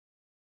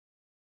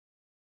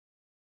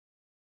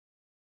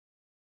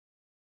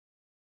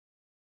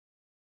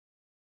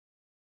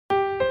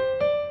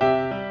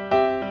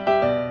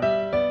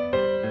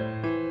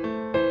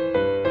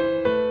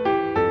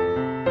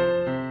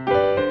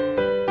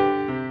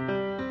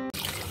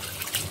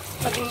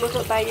Magluluto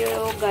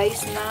tayo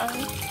guys ng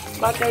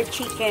butter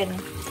chicken.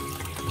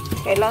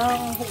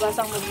 Kailangan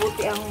hugasang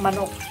mabuti ang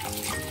manok.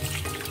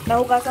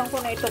 Nahugasan ko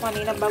na ito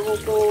kanina bago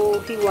ko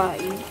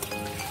hiwain.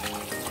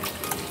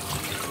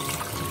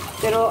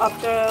 Pero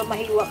after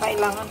mahiwa,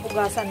 kailangan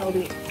hugasan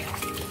ulit.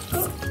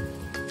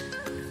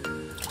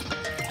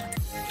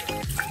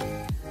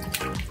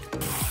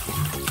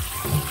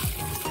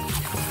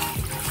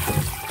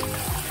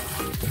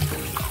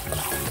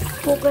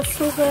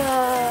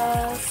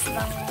 Hugas-hugas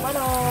ng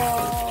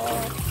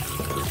manok.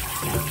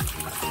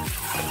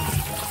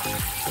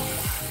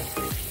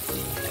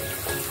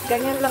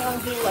 Ganyan lang ang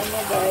hiwa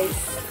niya guys.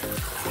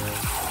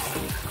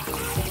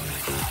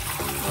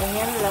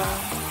 Ganyan lang.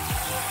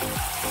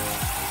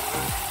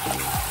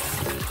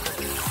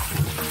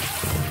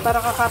 Para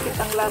kakapit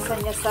ang lasa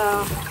niya sa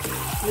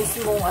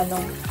mismong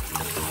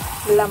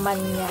laman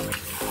niya.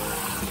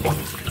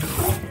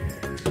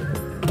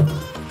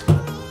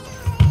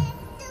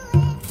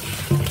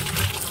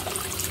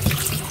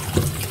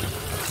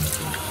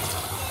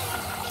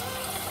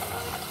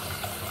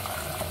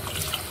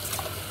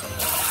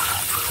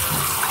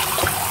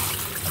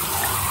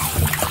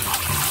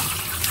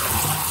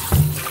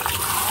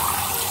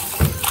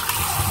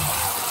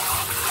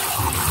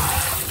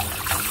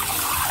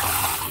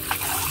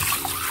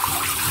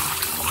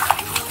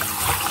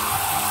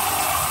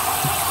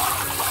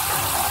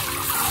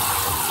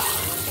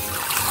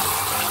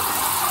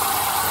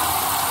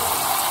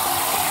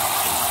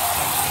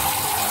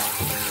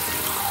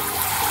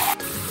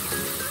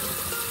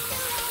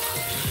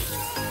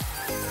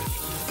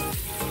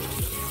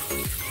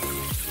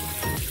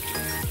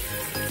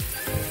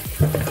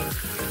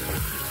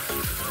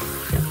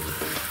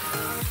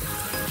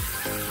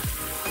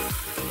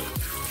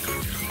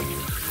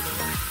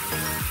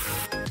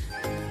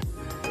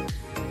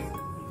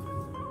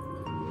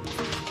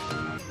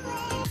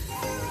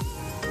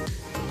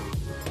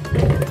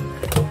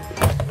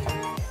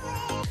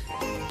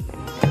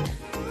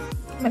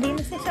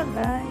 Malinis na siya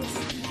guys.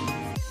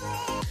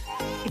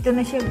 Ito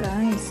na siya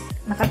guys.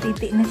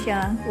 Nakatiti na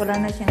siya. Wala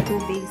na siyang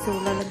tubig. So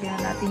lalagyan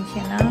natin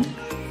siya ng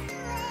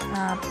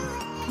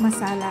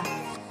masala.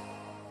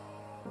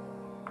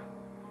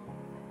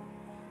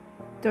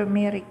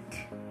 Turmeric.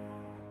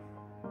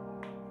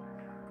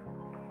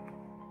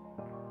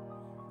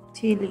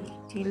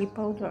 Chili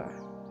powder.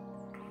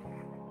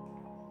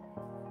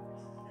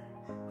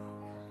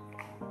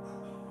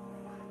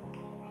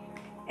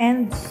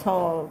 And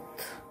salt.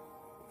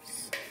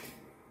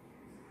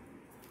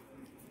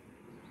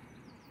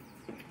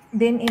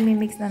 Then,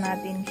 imimix na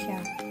natin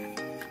siya.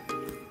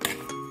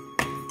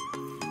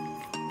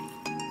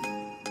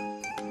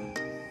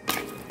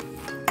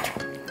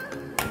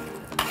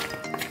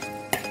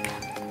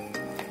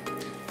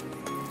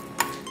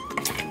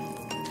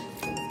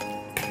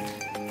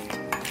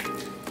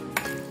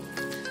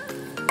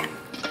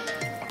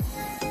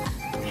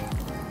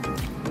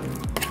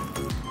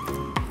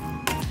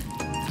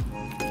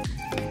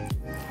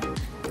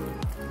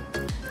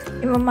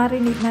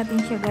 I-marinate natin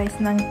siya guys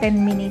ng 10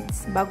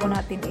 minutes bago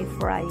natin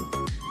i-fry.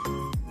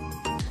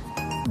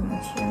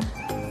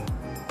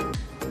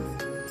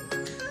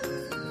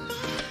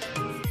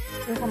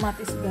 Yung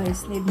kamatis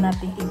guys, need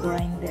natin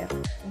i-grinder.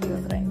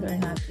 I-grinder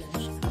natin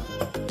siya.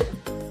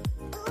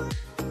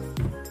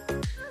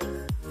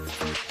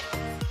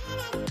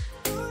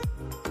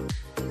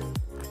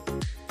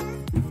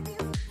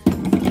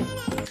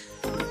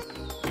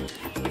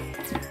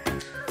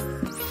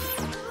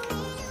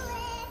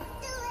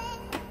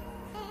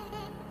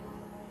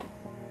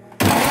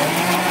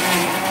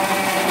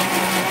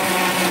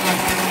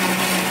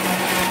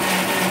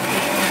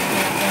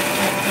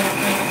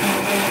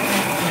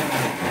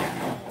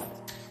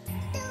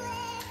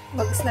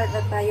 Mag-start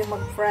na tayo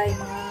mag-fry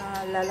mga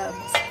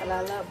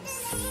kalalabs.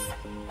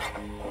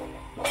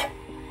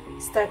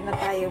 Start na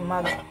tayo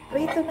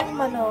mag-prito ng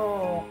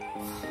manok.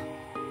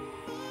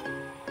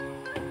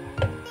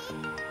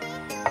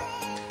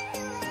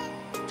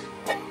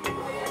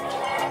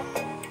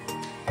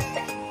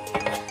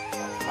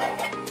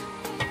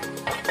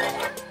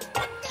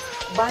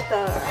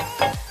 Butter.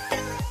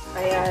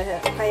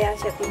 Kaya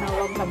siya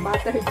tinawag na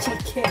butter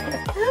chicken.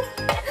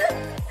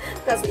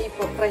 Kasi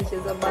ipo-fry siya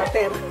sa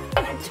butter.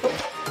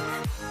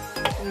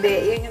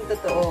 Hindi, yun yung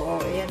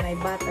totoo. Yan ay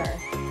butter.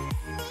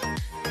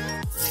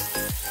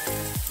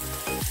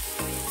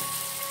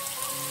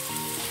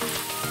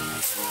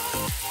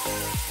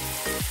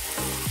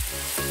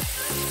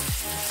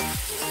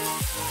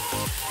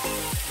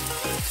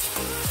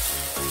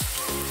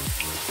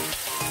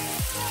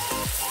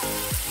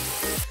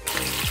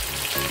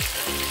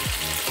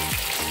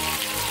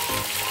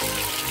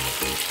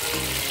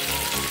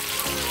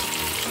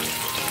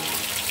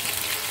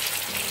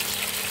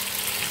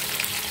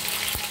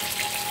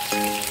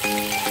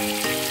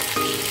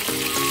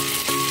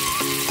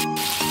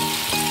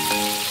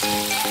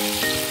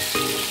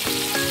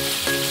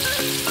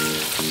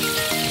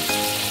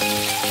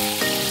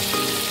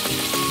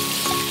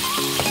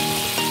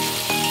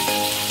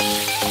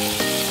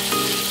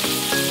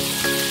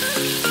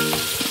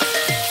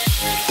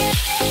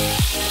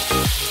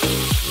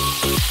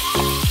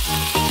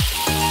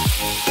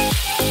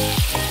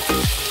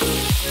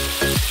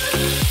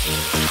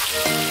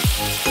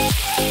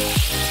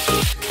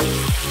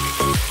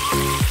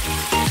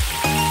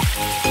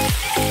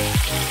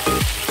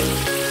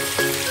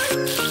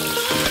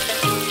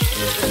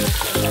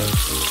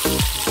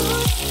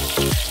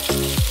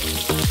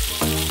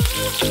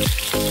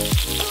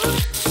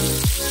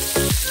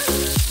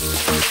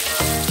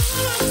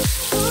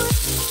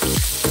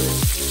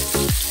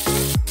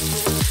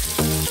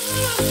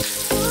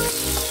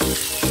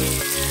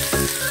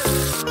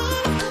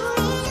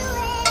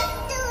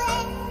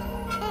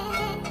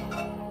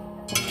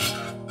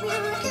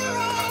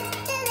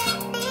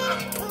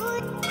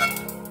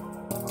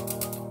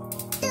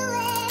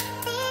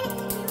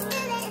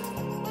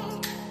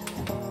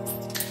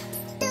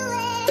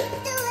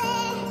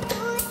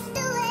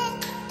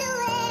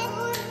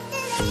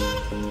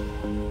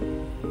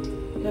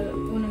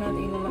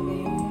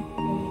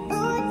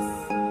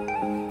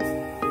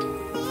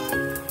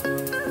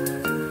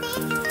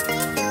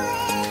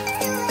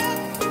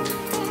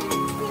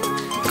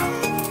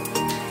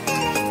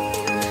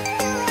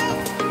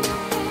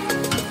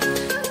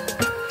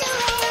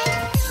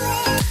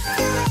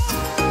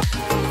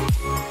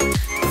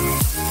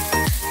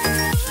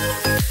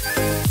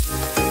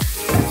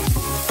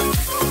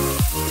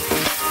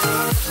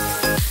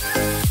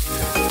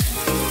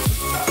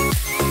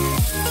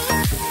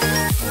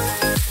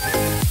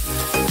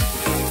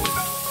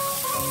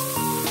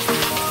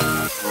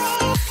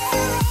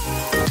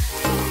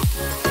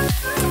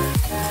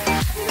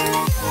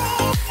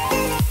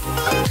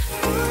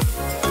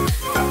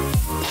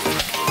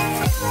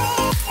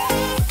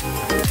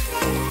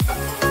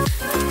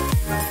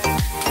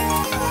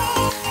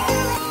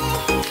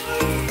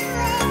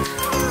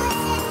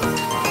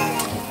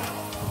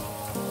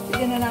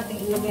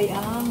 ilagay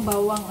ang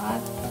bawang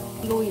at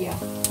luya.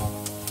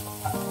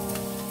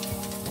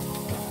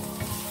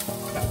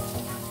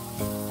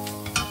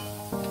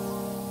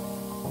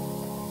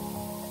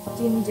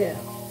 Ginger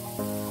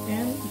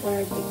and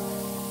garlic.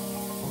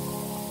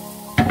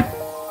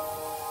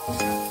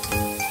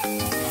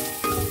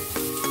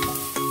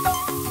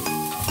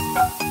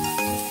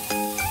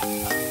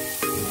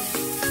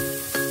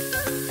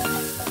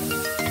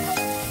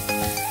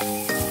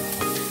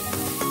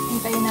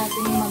 Hintayin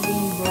natin yung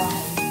maging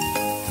brown.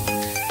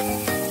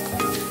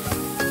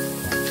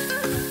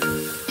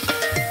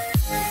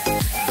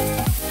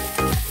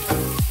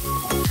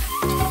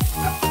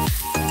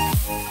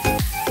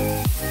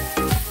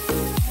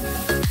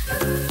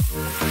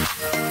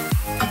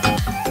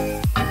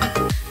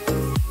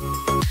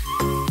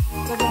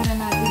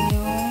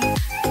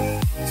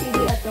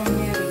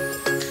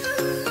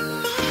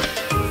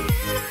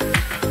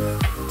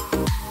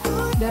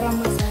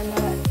 Garam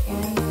masala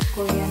and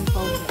Korean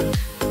powder.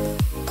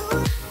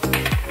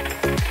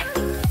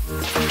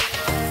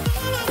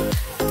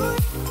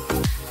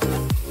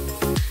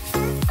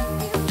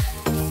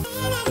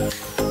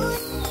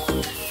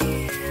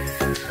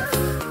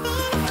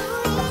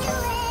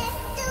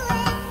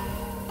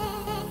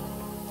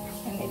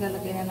 And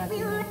ilalagay na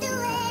natin yung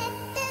chicken.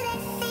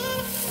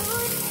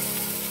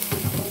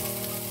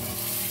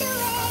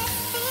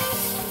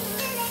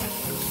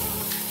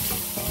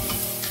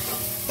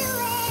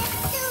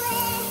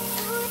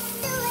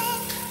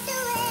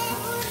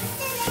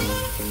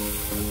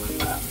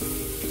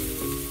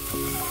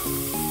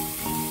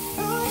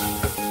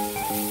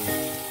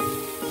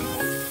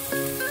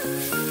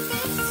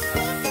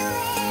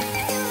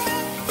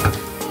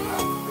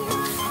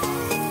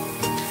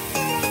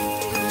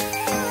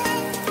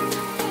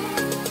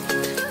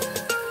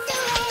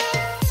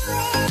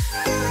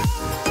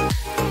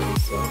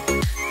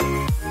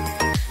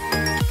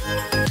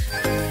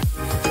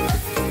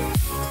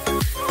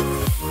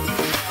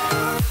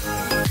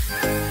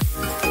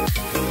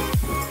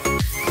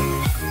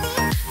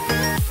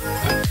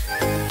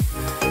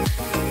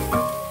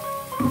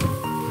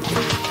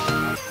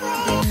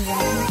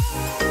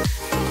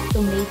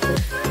 Tomato.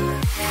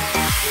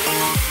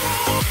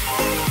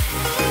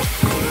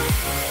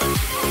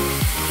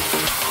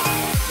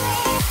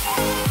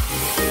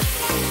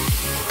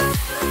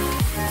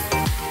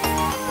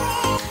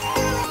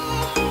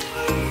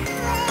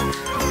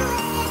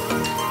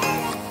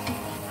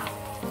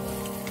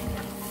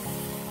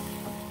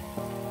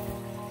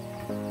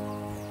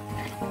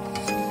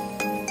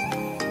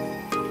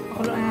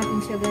 Pakuluan natin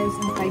siya guys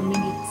ng 5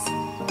 minutes.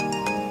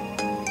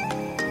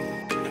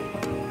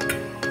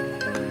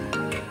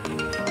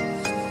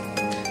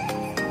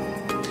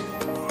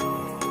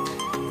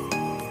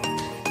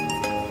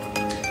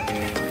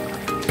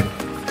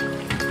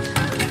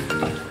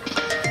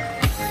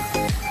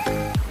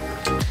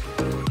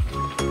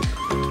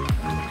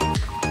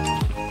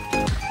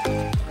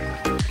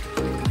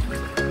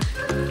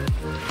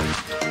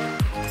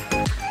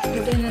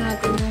 Lagyan na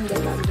natin yung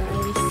gata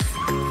guys.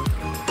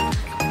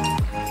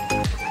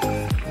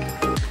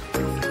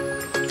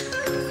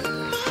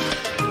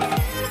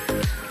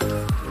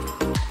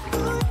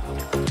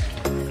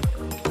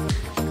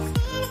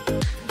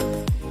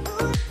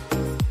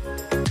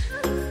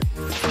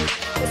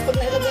 Tapos pag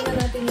nailagyan na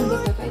natin yung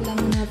gata,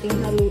 kailangan natin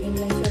haluin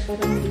lang siya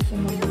para hindi siya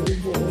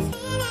magbuo-buo.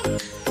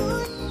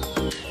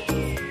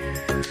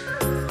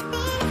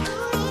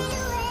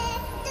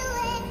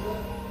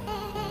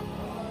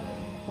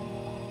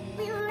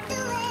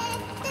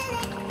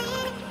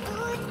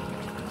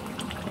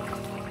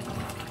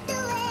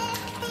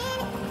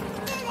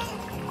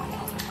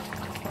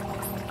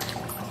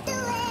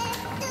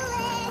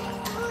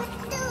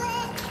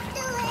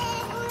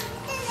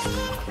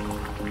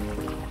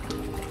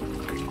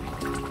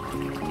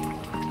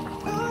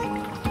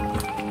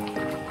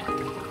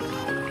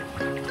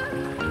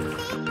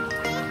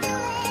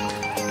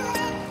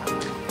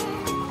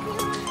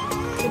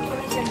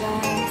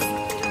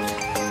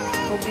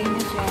 Okay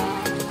na siya.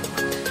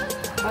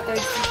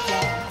 Buttered chicken.